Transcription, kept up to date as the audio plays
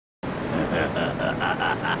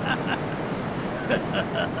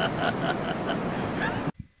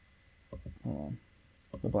Hold on.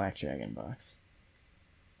 The black dragon box.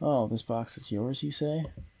 Oh, this box is yours, you say?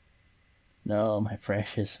 No, my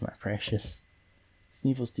precious, my precious.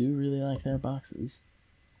 Sneevils do really like their boxes.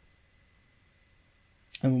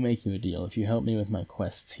 I will make you a deal. If you help me with my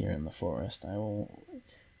quests here in the forest, I will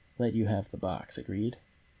let you have the box. Agreed?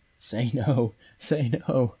 Say no! Say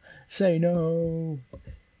no! Say no!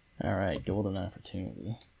 Alright, golden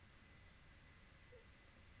opportunity.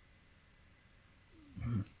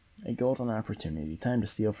 A golden opportunity. Time to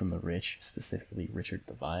steal from the rich, specifically Richard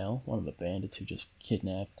the Vile, one of the bandits who just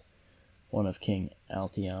kidnapped one of King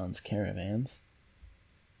Altheon's caravans.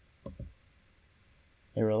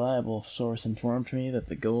 A reliable source informed me that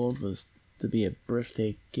the gold was to be a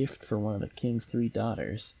birthday gift for one of the king's 3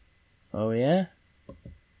 daughters. Oh yeah?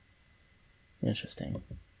 Interesting.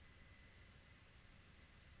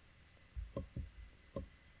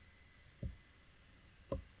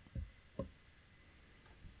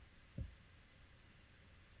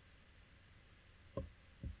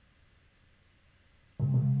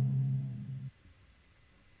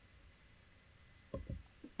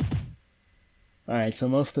 Alright, so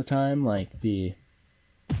most of the time, like, the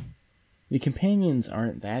companions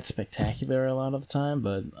aren't that spectacular a lot of the time,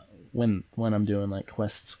 but when I'm doing, like,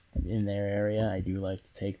 quests in their area, I do like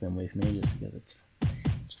to take them with me, just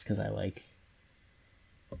because I like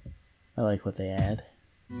what they add.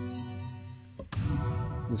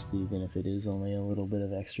 Just even if it is only a little bit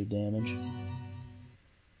of extra damage.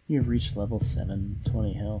 You have reached level 7,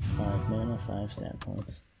 20 health, 5 mana, 5 stat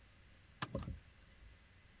points.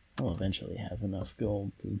 I'll eventually have enough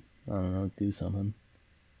gold to, I don't know, do something.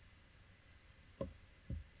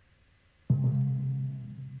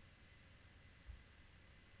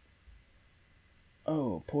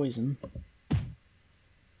 Oh, poison.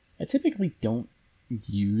 I typically don't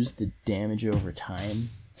use the damage over time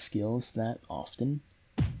skills that often,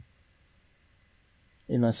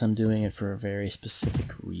 unless I'm doing it for a very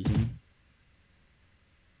specific reason.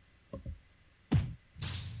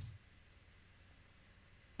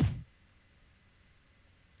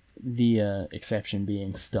 The exception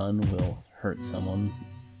being stun will hurt someone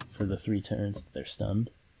for the 3 turns that they're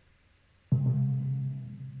stunned.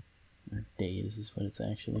 Or daze is what it's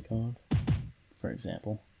actually called, for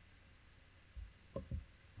example.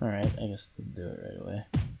 Alright, I guess it doesn't do it right away.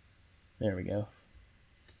 There we go.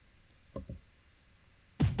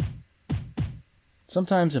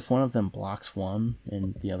 Sometimes if one of them blocks one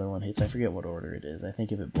and the other one hits, I forget what order it is. I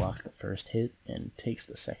think if it blocks the first hit and takes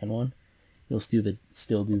the second one, you'll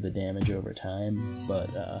still do the damage over time,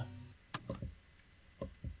 but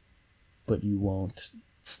you won't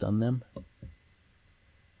stun them.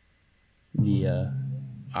 The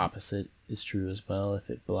opposite is true as well. If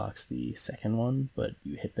it blocks the second one, but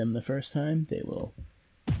you hit them the first time, they will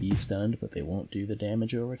be stunned, but they won't do the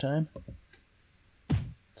damage over time.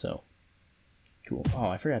 So, cool. Oh,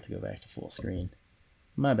 I forgot to go back to full screen.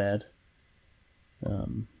 My bad.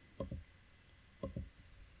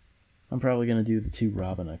 I'm probably going to do the 2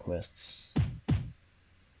 Robina quests,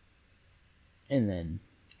 and then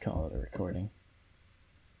call it a recording.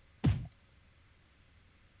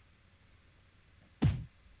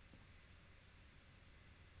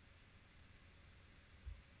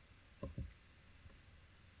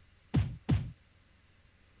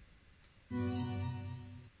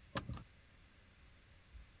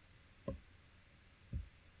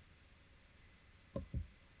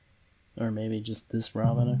 Or maybe just this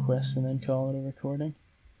Robina quest and then call it a recording?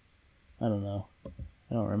 I don't know.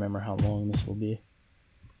 I don't remember how long this will be.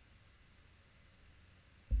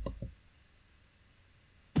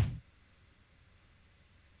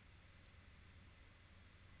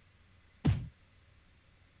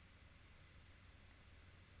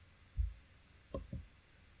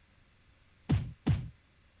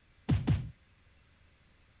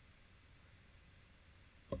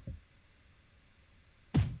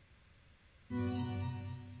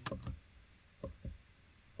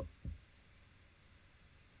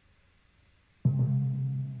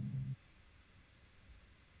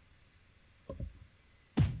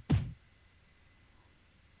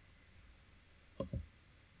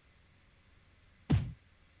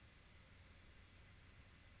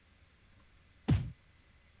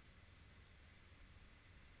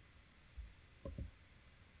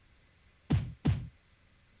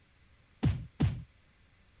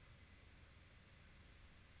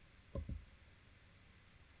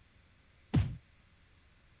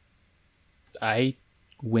 I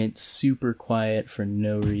went super quiet for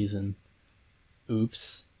no reason.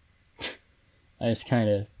 Oops. I just kind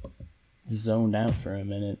of zoned out for a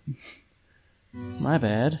minute. My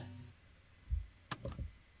bad.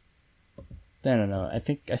 I don't know. I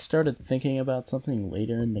think I started thinking about something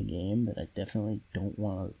later in the game that I definitely don't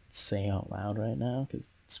want to say out loud right now,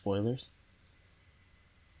 because spoilers.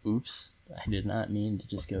 Oops. I did not mean to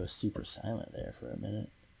just go super silent there for a minute.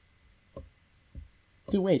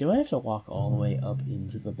 Wait, do I have to walk all the way up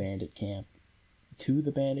into the bandit camp? To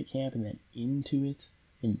the bandit camp and then into it?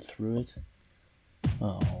 And through it?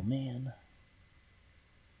 Oh, man.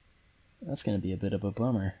 That's going to be a bit of a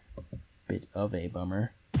bummer. Bit of a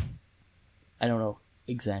bummer. I don't know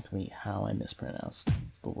exactly how I mispronounced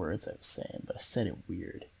the words I was saying, but I said it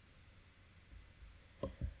weird.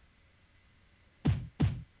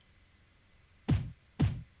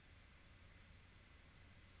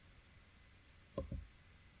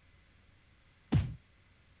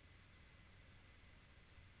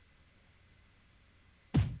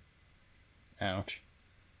 Ouch.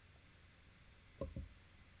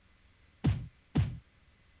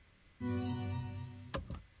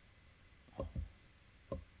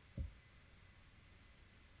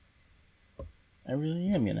 I really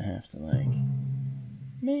am gonna have to, like...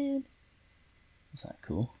 Man. That's not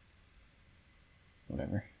cool.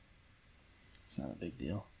 Whatever. It's not a big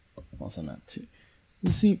deal. Also not too...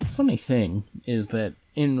 You see, funny thing is that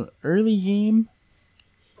in early game,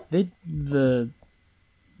 the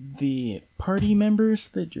party members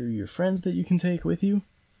that are your friends that you can take with you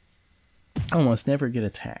almost never get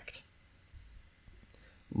attacked.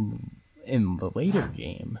 In the later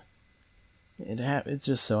game, it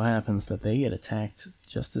just so happens that they get attacked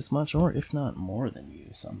just as much, or if not more than you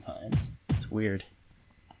sometimes. It's weird.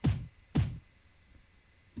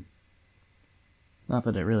 Not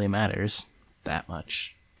that it really matters that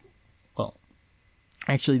much. Well,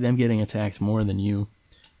 actually them getting attacked more than you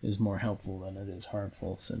is more helpful than it is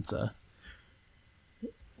harmful, since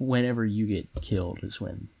whenever you get killed is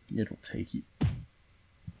when it'll take you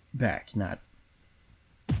back, not...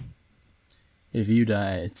 If you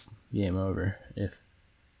die, it's game over.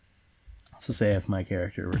 So say if my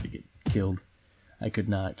character were to get killed, I could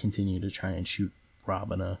not continue to try and shoot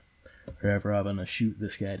Robina, or have Robina shoot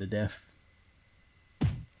this guy to death.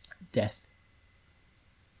 Death.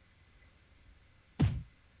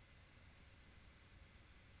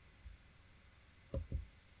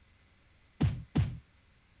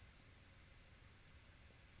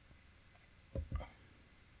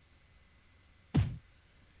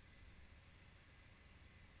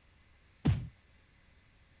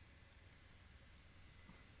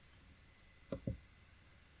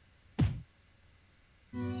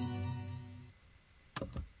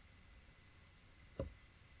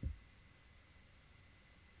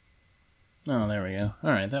 Oh, there we go.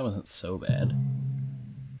 Alright, that wasn't so bad.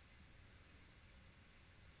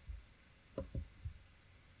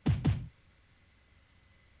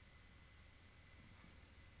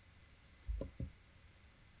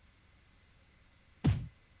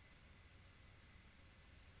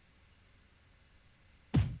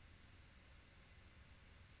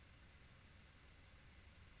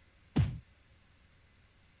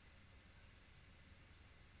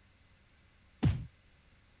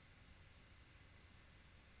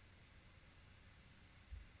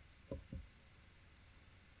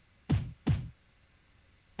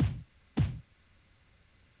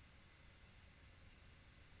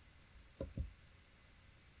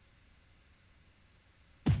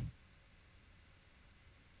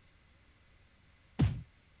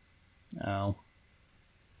 Ow.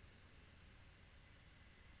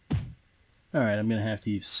 Alright, I'm gonna have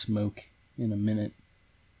to use smoke in a minute.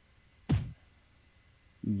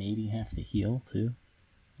 Maybe have to heal, too?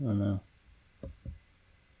 I don't know.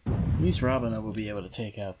 At least Robina will be able to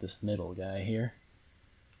take out this middle guy here.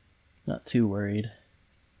 Not too worried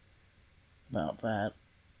about that.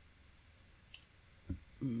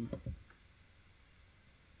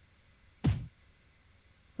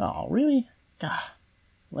 Oh, really? God,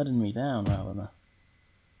 letting me down, Robina.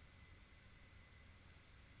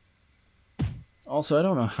 Also, I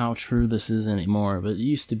don't know how true this is anymore, but it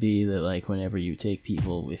used to be that, like, whenever you take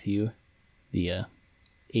people with you, the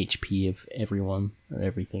HP of everyone or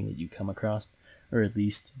everything that you come across, or at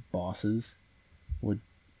least bosses, would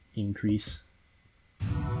increase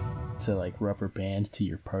to, like, rubber band to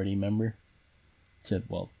your party member to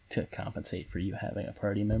compensate for you having a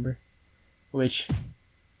party member, which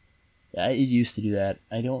it used to do that.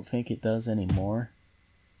 I don't think it does anymore,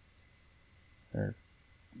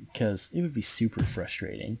 because it would be super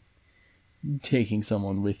frustrating taking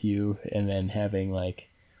someone with you and then having, like,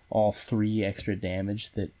 all 3 extra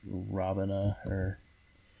damage that Robina or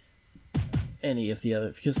any of the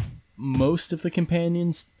other, because most of the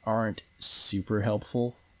companions aren't super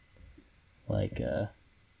helpful. Like,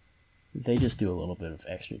 they just do a little bit of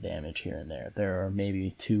extra damage here and there. There are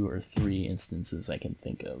maybe 2 or 3 instances I can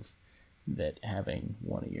think of that having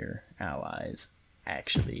one of your allies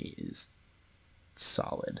actually is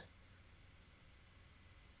solid.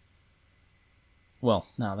 Well,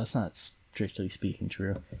 no, that's not strictly speaking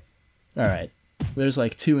true. Alright, there's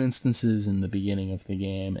like 2 instances in the beginning of the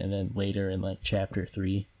game, and then later in like chapter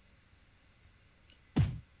 3,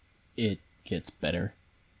 it gets better.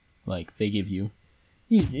 Like, they give you,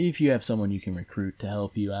 if you have someone you can recruit to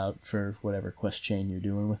help you out for whatever quest chain you're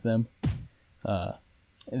doing with them,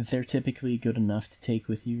 they're typically good enough to take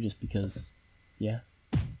with you just because, yeah,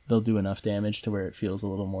 they'll do enough damage to where it feels a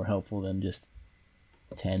little more helpful than just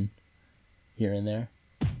 10 here and there.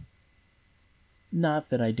 Not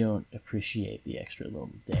that I don't appreciate the extra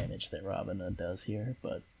little damage that Robina does here,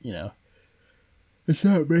 but, you know, it's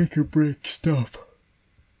not make or break stuff.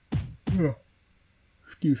 Yeah.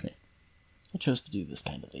 Excuse me. I chose to do this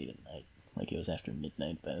kind of late at night, like it was after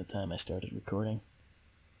midnight by the time I started recording.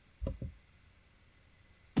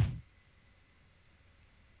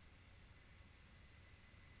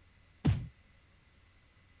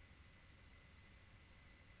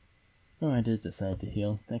 Oh, I did decide to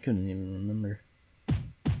heal. I couldn't even remember.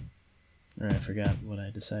 Or I forgot what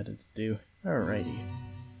I decided to do. Alrighty.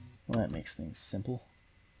 Well, that makes things simple.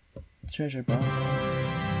 Treasure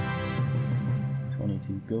box.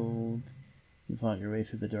 22 gold. You fought your way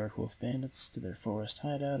through the Dark Wolf bandits to their forest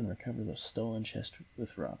hideout and recovered the stolen chest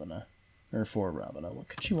with Robina. Or for Robina. What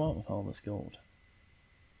could you want with all this gold?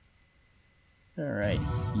 Alright,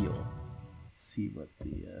 heal. See what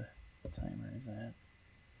the timer is at.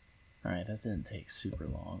 Alright, that didn't take super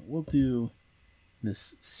long. We'll do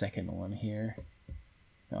this second one here.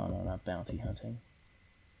 No, not bounty hunting.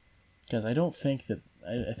 Because I don't think that...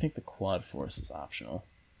 I think the quad force is optional.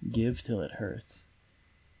 Give till it hurts.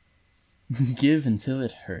 Give until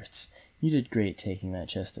it hurts. You did great taking that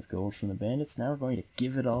chest of gold from the bandits. Now we're going to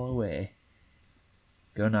give it all away.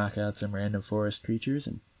 Go knock out some random forest creatures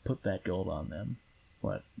and put that gold on them.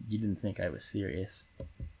 What? You didn't think I was serious?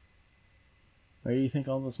 Where do you think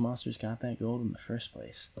all those monsters got that gold in the first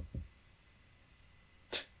place?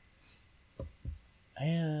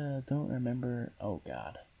 I don't remember... Oh,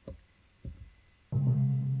 God.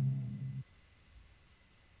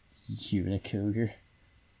 Unicougar.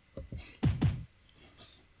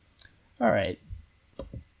 Alright.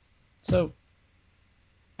 So,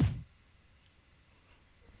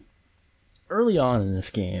 early on in this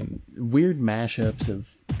game, weird mashups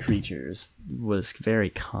of creatures was very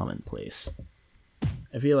commonplace.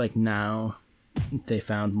 I feel like now they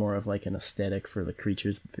found more of like an aesthetic for the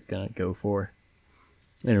creatures that they're gonna go for.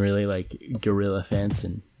 And really like Gorilla Fence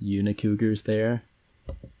and Unicougars there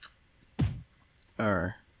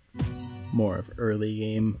are more of early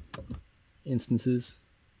game instances.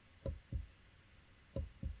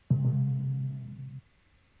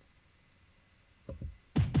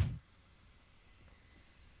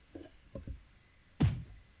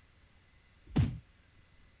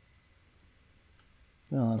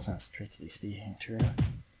 Well, that's not strictly speaking true.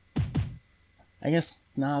 I guess,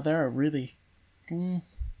 nah, there are really... I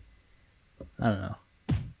don't know.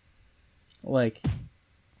 Like,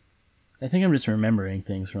 I think I'm just remembering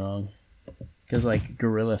things wrong. Because, like,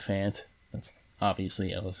 Gorilla Fant, that's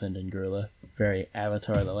obviously elephant and gorilla. Very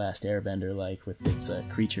Avatar The Last Airbender like with its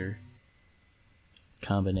creature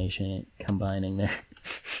combination, combining there.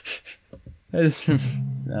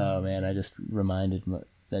 Oh man, that just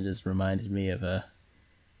reminded me of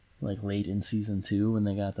like late in season 2 when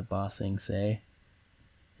they got the Bossing Say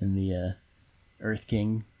and the Earth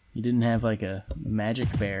King. You didn't have like a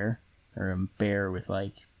magic bear or a bear with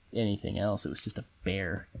like anything else. It was just a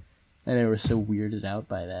bear, and they were so weirded out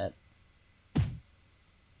by that.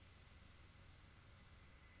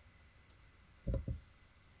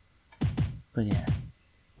 But yeah,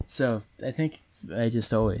 so I think I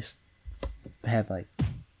just always have like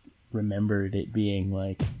remembered it being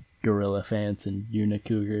like Gorilla Fants and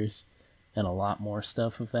Unicougars and a lot more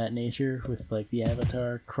stuff of that nature with like the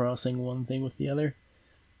Avatar crossing one thing with the other.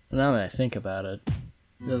 But now that I think about it,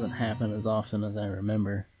 it doesn't happen as often as I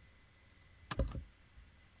remember.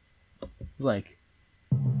 It's like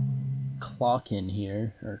Clockin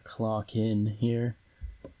here or Clockin here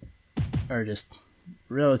are just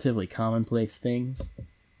relatively commonplace things.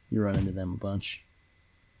 You run into them a bunch.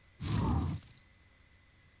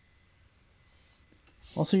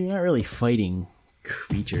 Also, you're not really fighting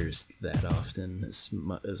creatures that often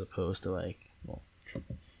as opposed to like, well,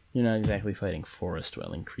 you're not exactly fighting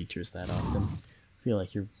forest-dwelling creatures that often. I feel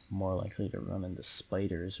like you're more likely to run into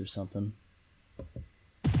spiders or something.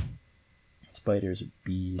 Spiders or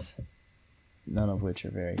bees. none of which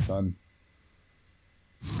are very fun.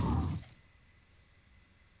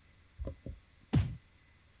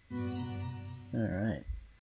 Alright.